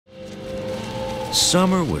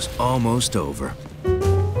Summer was almost over.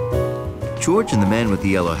 George and the man with the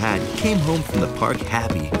yellow hat came home from the park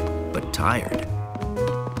happy, but tired.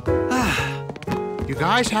 You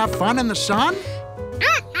guys have fun in the sun?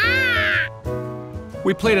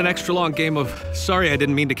 We played an extra long game of Sorry I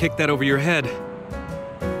Didn't Mean to Kick That Over Your Head.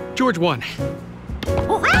 George won.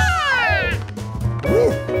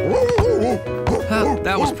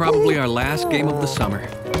 That was probably our last game of the summer.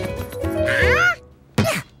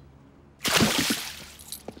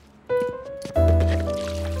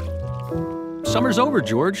 Summer's over,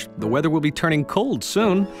 George. The weather will be turning cold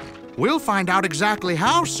soon. We'll find out exactly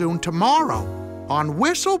how soon tomorrow on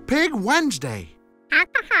Whistlepig Wednesday.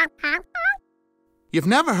 You've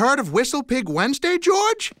never heard of Whistlepig Wednesday,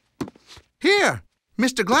 George? Here,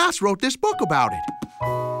 Mr. Glass wrote this book about it.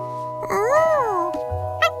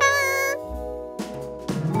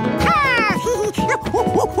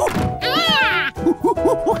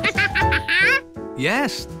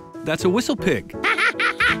 Yes, that's a whistle pig.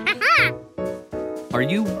 Are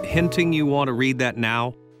you hinting you want to read that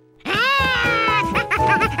now?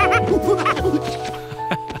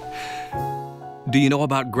 Do you know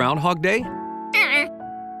about Groundhog Day?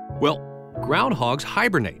 Well, groundhogs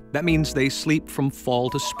hibernate. That means they sleep from fall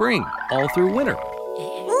to spring, all through winter.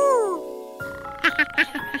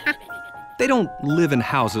 They don't live in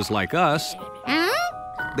houses like us.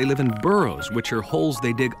 They live in burrows, which are holes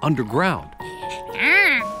they dig underground.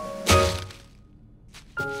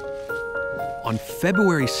 On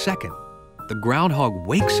February 2nd, the groundhog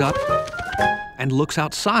wakes up and looks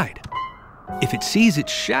outside. If it sees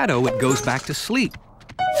its shadow, it goes back to sleep,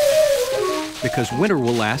 because winter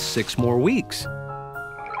will last 6 more weeks.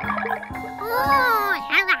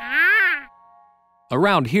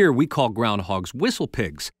 Around here, we call groundhogs whistle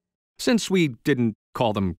pigs. Since we didn't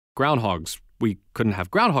call them groundhogs, we couldn't have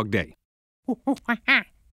Groundhog Day.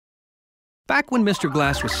 Back when Mr.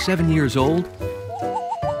 Glass was 7 years old,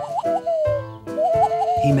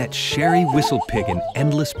 he met Sherry Whistlepig in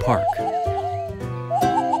Endless Park.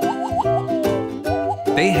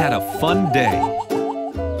 They had a fun day.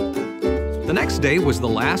 The next day was the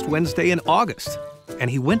last Wednesday in August, and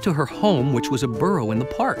he went to her home, which was a burrow in the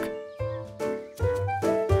park.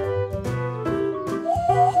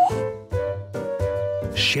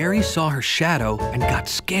 Sherry saw her shadow and got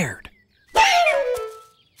scared.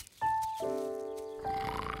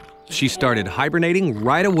 She started hibernating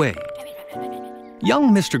right away.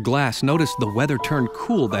 Young Mr. Glass noticed the weather turned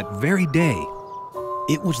cool that very day.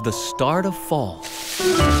 It was the start of fall.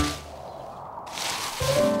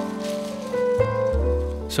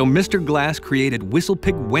 So Mr. Glass created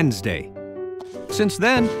Whistlepig Wednesday. Since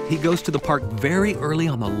then, he goes to the park very early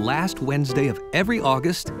on the last Wednesday of every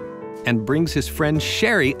August and brings his friend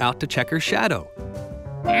Sherry out to check her shadow.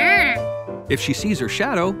 If she sees her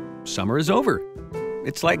shadow, summer is over.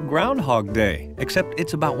 It's like Groundhog Day, except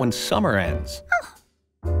it's about when summer ends.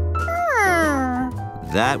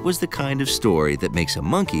 That was the kind of story that makes a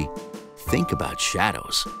monkey think about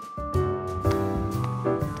shadows.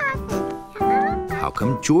 How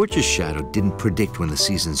come George's shadow didn't predict when the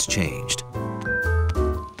seasons changed?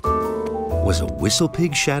 Was a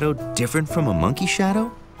whistle-pig shadow different from a monkey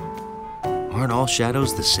shadow? Aren't all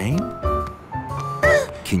shadows the same?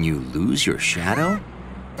 Can you lose your shadow?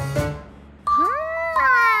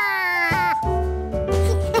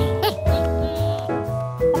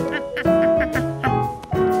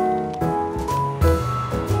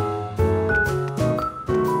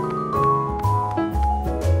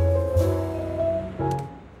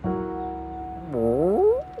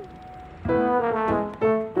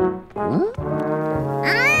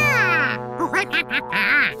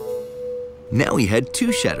 Now he had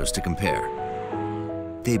 2 shadows to compare.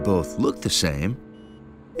 They both looked the same,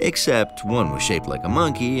 except one was shaped like a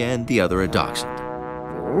monkey and the other a dachshund.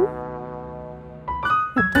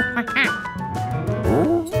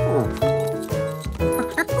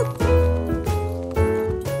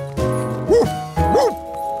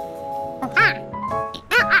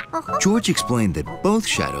 George explained that both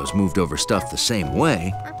shadows moved over stuff the same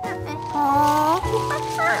way,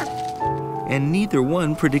 and neither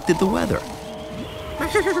one predicted the weather.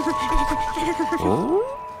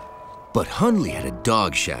 But Hundley had a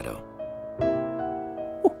dog shadow.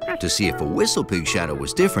 To see if a whistle-pig shadow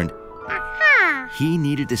was different, he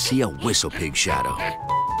needed to see a whistle-pig shadow.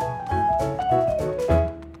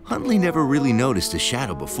 Hundley never really noticed a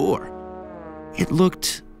shadow before. It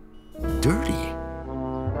looked dirty.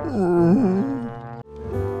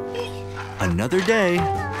 Another day,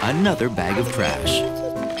 another bag of trash.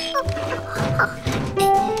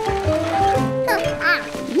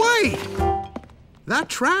 Wait! That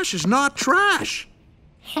trash is not trash.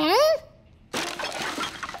 Huh?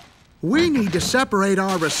 We need to separate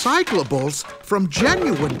our recyclables from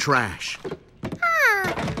genuine trash.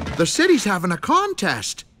 The city's having a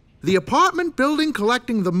contest. The apartment building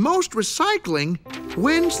collecting the most recycling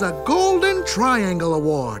wins the Golden Triangle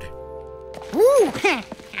Award.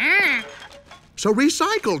 So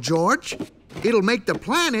recycle, George. It'll make the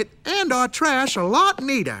planet and our trash a lot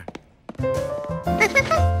neater.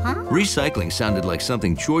 Recycling sounded like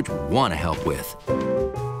something George would want to help with.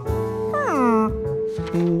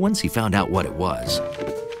 Once he found out what it was.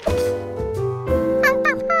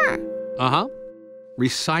 Uh-huh.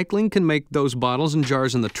 Recycling can make those bottles and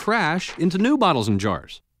jars in the trash into new bottles and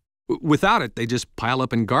jars. Without it, they just pile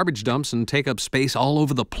up in garbage dumps and take up space all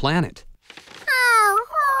over the planet.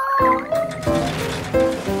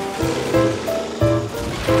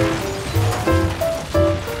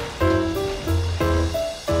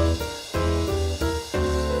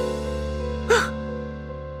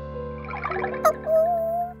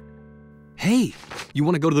 Hey, you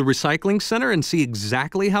want to go to the recycling center and see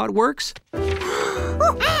exactly how it works?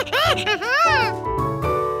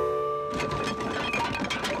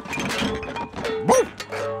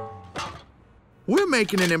 We're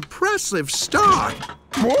making an impressive start.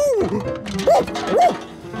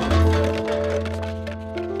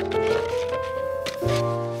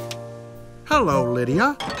 Hello,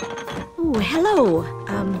 Lydia. Oh, hello.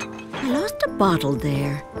 I lost a bottle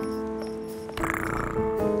there.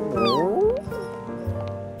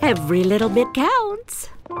 Every little bit counts.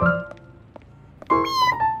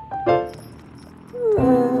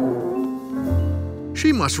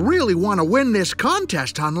 She must really want to win this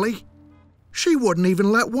contest, Hunley. She wouldn't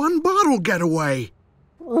even let one bottle get away.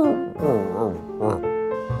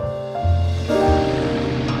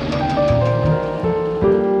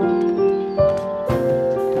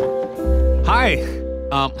 Hi.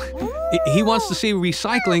 He wants to see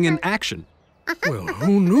recycling in action. Well,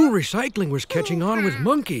 who knew recycling was catching on with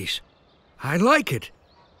monkeys? I like it.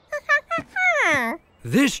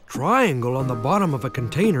 This triangle on the bottom of a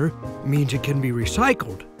container means it can be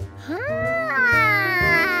recycled.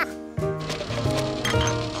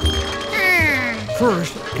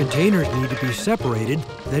 First, containers need to be separated,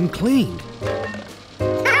 then cleaned.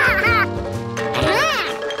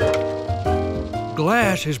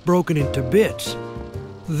 Glass is broken into bits,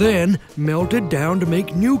 then melted down to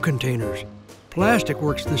make new containers. Plastic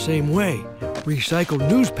works the same way. Recycled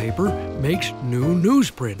newspaper makes new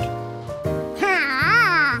newsprint.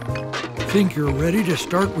 Think you're ready to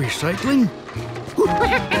start recycling?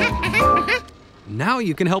 Now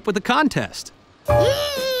you can help with the contest.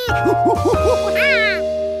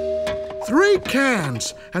 3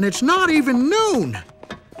 cans, and it's not even noon.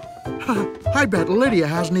 I bet Lydia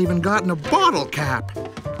hasn't even gotten a bottle cap.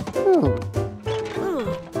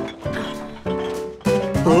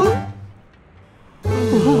 Huh?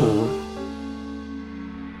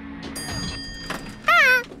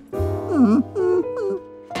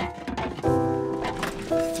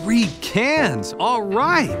 3 cans, all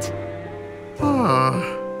right.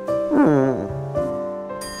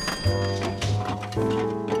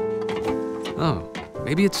 Oh,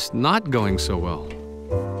 maybe it's not going so well.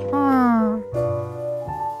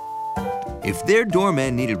 If their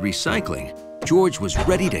doorman needed recycling, George was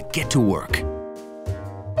ready to get to work.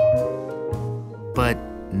 But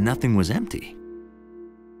nothing was empty.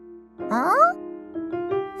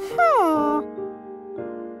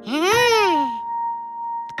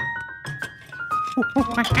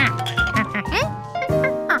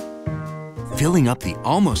 Filling up the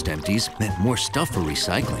almost empties meant more stuff for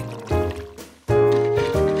recycling.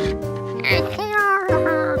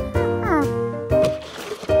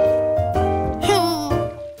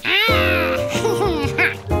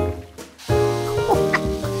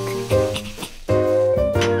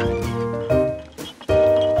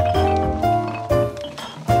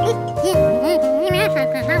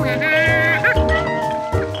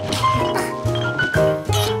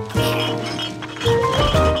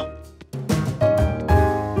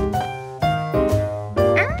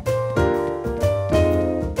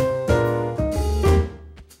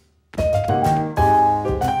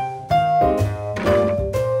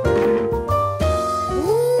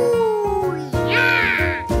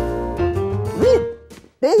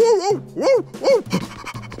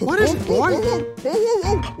 What is it, boy?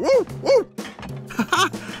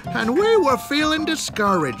 And we were feeling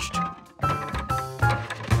discouraged.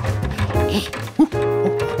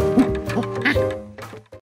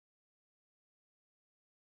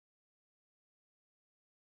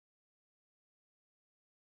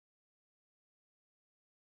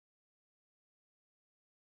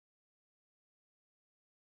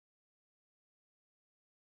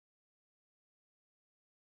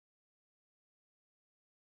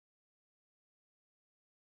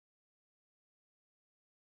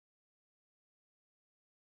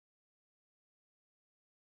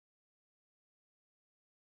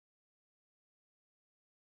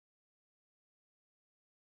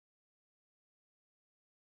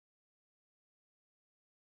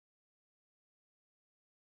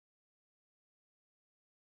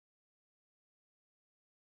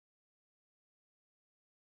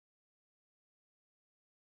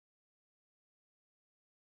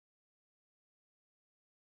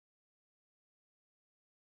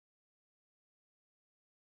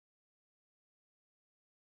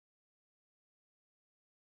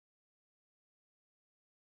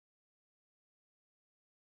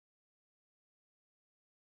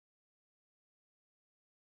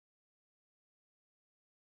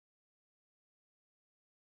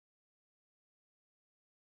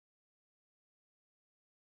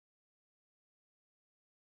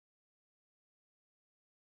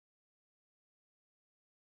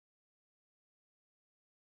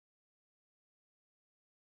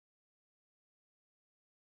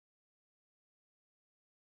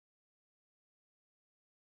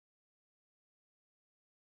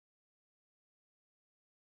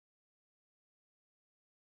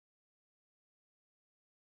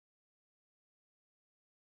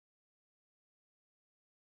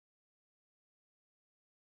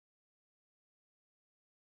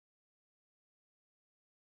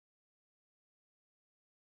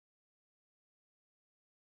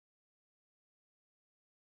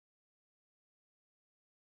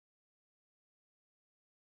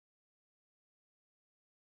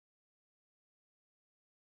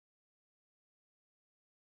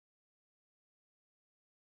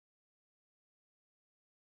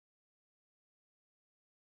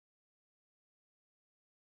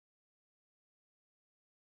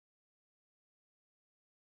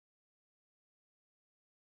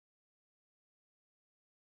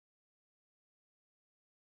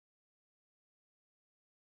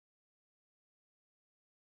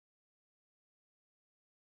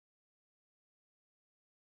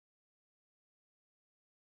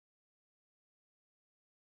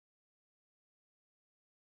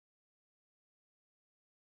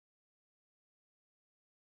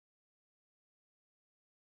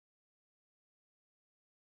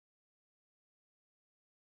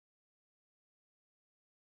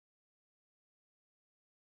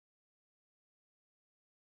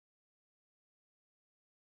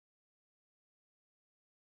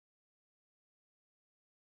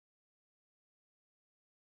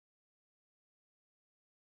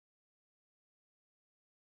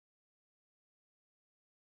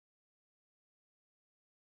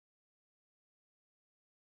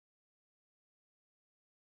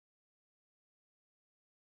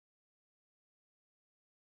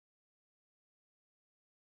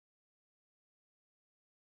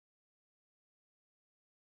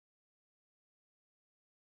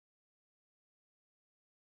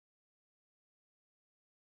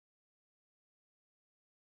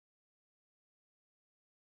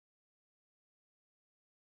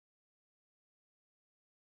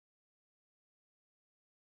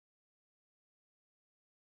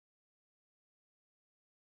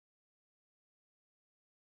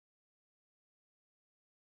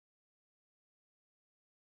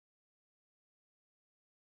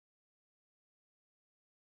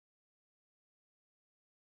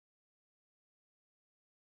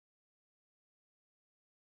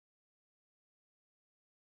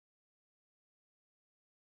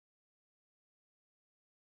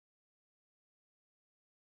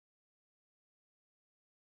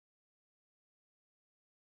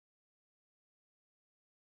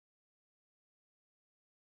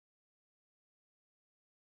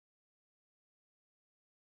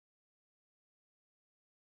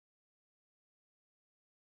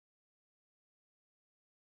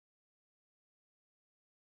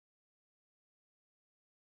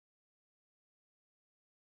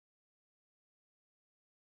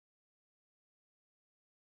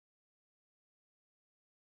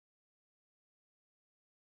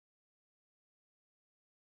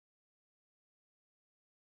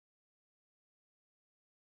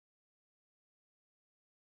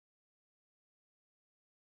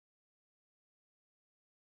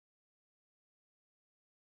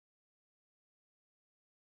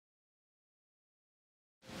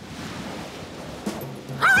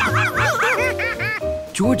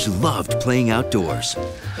 George loved playing outdoors.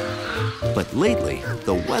 But lately,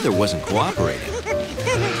 the weather wasn't cooperating.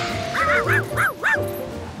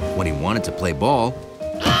 When he wanted to play ball,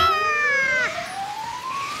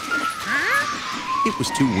 it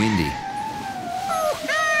was too windy.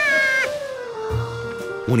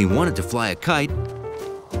 When he wanted to fly a kite,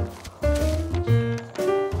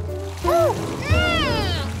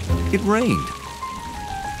 it rained.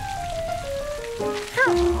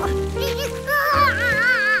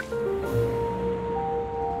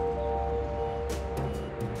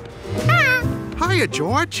 Hiya,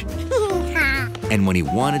 George. And when he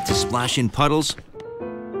wanted to splash in puddles,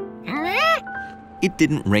 it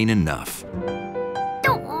didn't rain enough.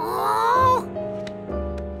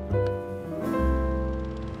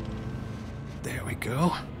 There we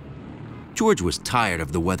go. George was tired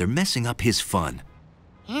of the weather messing up his fun.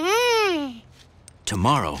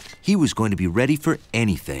 Tomorrow, he was going to be ready for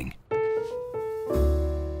anything.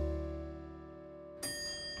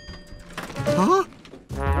 Huh?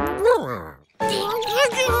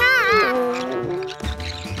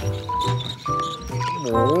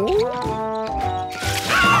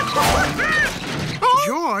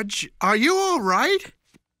 George, are you all right?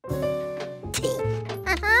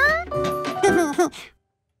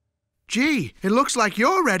 Gee, it looks like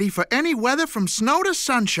you're ready for any weather from snow to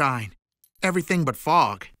sunshine. Everything but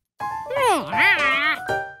fog.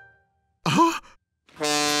 Huh?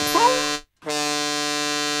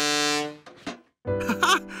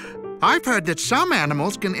 I've heard that some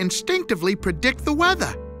animals can instinctively predict the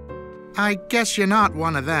weather. I guess you're not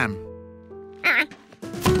one of them.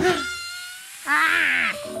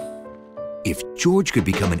 If George could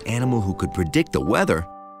become an animal who could predict the weather,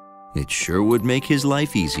 it sure would make his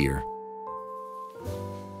life easier.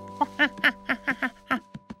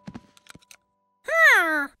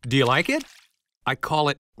 Do you like it? I call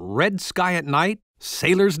it Red Sky at Night,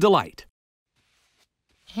 Sailor's Delight.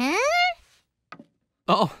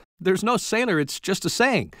 Oh, there's no sailor, it's just a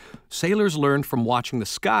saying. Sailors learn from watching the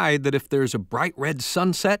sky that if there's a bright red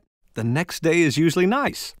sunset, the next day is usually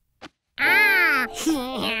nice.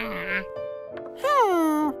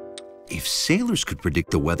 If sailors could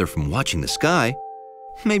predict the weather from watching the sky,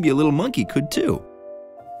 maybe a little monkey could too.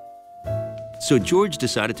 So George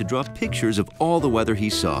decided to draw pictures of all the weather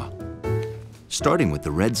he saw, starting with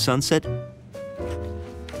the red sunset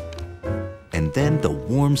and then the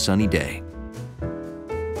warm sunny day.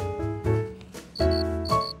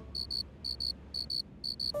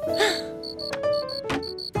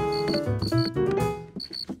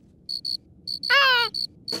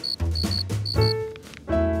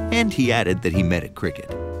 And he added that he met a cricket.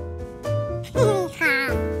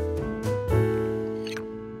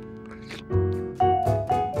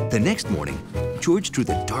 The next morning, George drew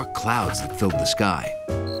the dark clouds that filled the sky.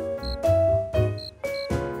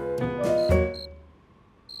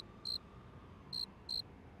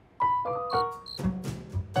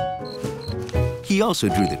 He also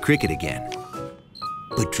drew the cricket again,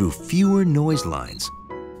 but drew fewer noise lines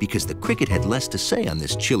because the cricket had less to say on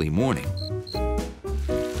this chilly morning.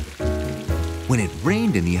 When it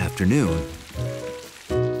rained in the afternoon,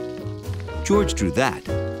 George drew that.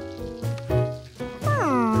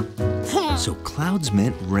 So clouds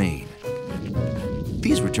meant rain.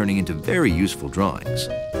 These were turning into very useful drawings.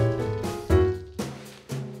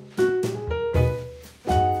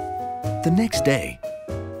 The next day,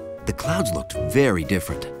 the clouds looked very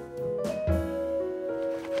different.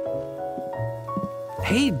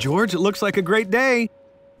 Hey, George, it looks like a great day.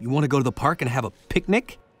 You want to go to the park and have a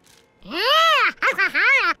picnic?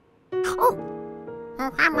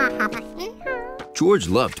 George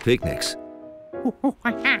loved picnics.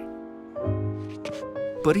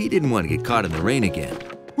 But he didn't want to get caught in the rain again.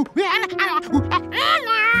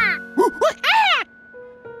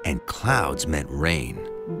 And clouds meant rain.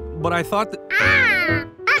 But I thought that...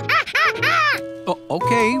 Oh,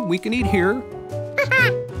 okay, we can eat here.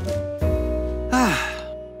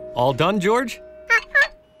 All done, George?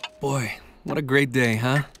 Boy, what a great day,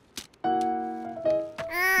 huh?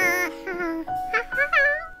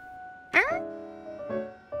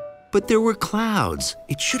 But there were clouds.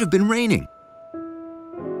 It should have been raining.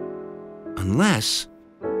 Unless,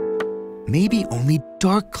 maybe only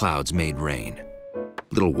dark clouds made rain.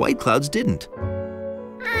 Little white clouds didn't.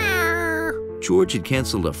 George had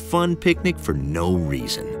canceled a fun picnic for no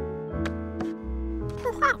reason.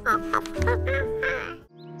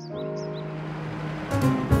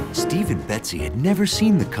 Steve and Betsy had never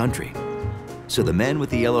seen the country, so the man with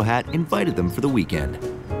the yellow hat invited them for the weekend.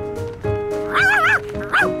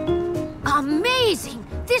 Amazing!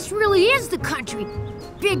 This really is the country.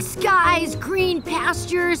 Big skies, green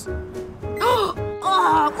pastures. Oh,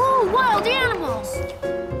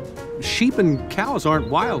 animals. Sheep and cows aren't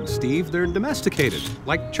wild, Steve. They're domesticated,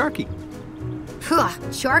 like Charky.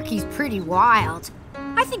 Charky's pretty wild.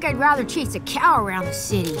 I think I'd rather chase a cow around the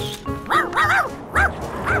city.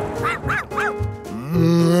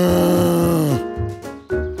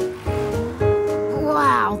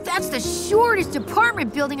 Wow, that's the shortest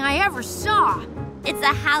apartment building I ever saw. It's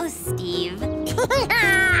a house, Steve.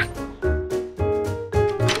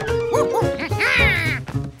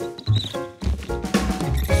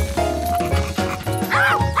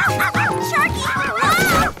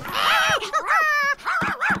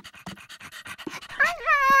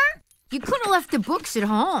 You could have left the books at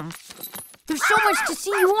home. There's so much to see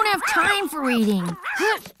you won't have time for reading.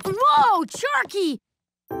 Whoa, Charky!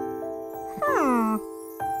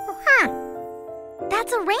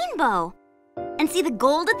 That's a rainbow. And see the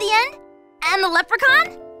gold at the end? And the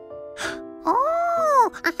leprechaun?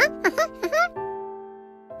 Oh!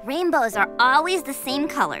 Rainbows are always the same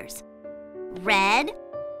colors. Red,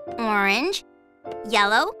 orange,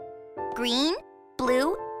 yellow, green,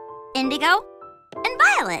 blue, indigo, and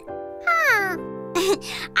violet.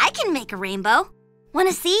 I can make a rainbow.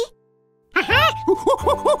 Wanna see? I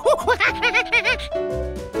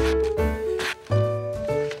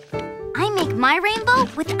make my rainbow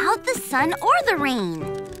without the sun or the rain.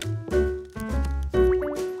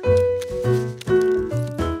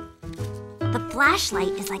 The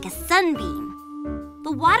flashlight is like a sunbeam.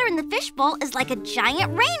 The water in the fishbowl is like a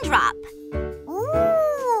giant raindrop.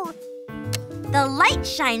 Ooh! The light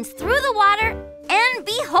shines through the water, and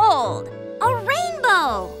behold, a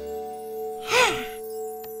rainbow!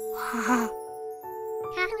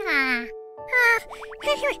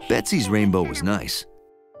 Betsy's rainbow was nice.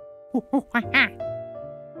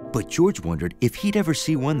 But George wondered if he'd ever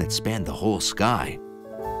see one that spanned the whole sky.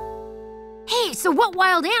 Hey, so what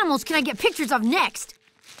wild animals can I get pictures of next?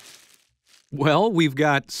 Well, we've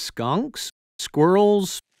got skunks,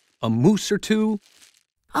 squirrels, a moose or two.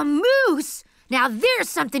 A moose? Now there's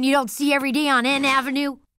something you don't see every day on N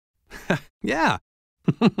Avenue. Yeah.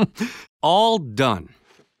 All done.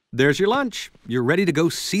 There's your lunch. You're ready to go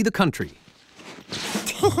see the country.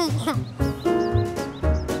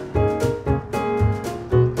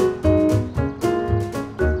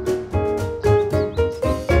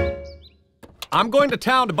 I'm going to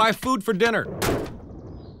town to buy food for dinner.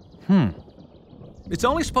 It's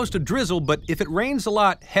only supposed to drizzle, but if it rains a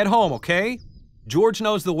lot, head home, okay? George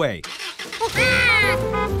knows the way.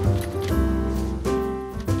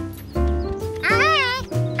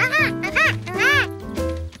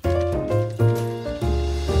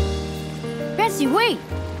 Betsy, wait!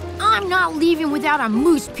 I'm not leaving without a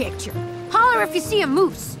moose picture. Holler if you see a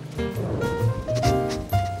moose.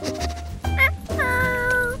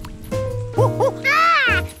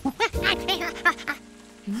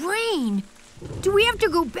 Rain! Do we have to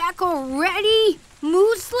go back already?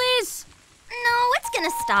 Mooseless? No, it's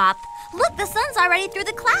gonna stop. Look, the sun's already through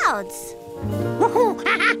the clouds.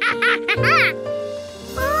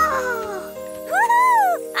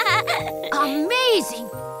 Amazing!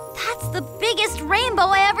 That's the biggest rainbow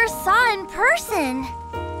I ever saw in person.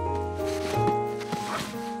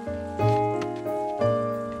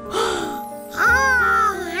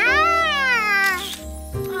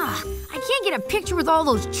 I can't get a picture with all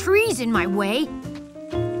those trees in my way.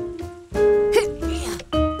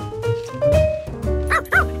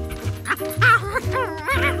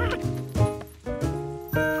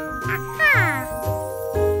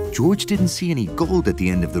 George didn't see any gold at the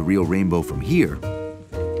end of the real rainbow from here,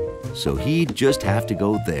 so he'd just have to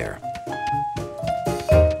go there.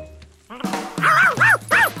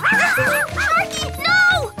 Charky,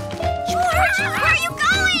 no! George, where are you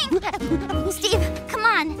going? Steve, come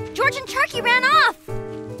on. George and Charky ran off.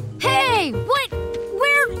 Hey, what?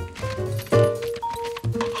 Where?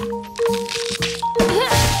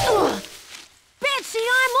 Betsy,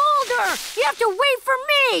 I'm older! You have to wait for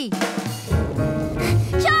me!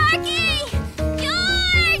 Charky!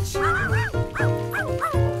 George!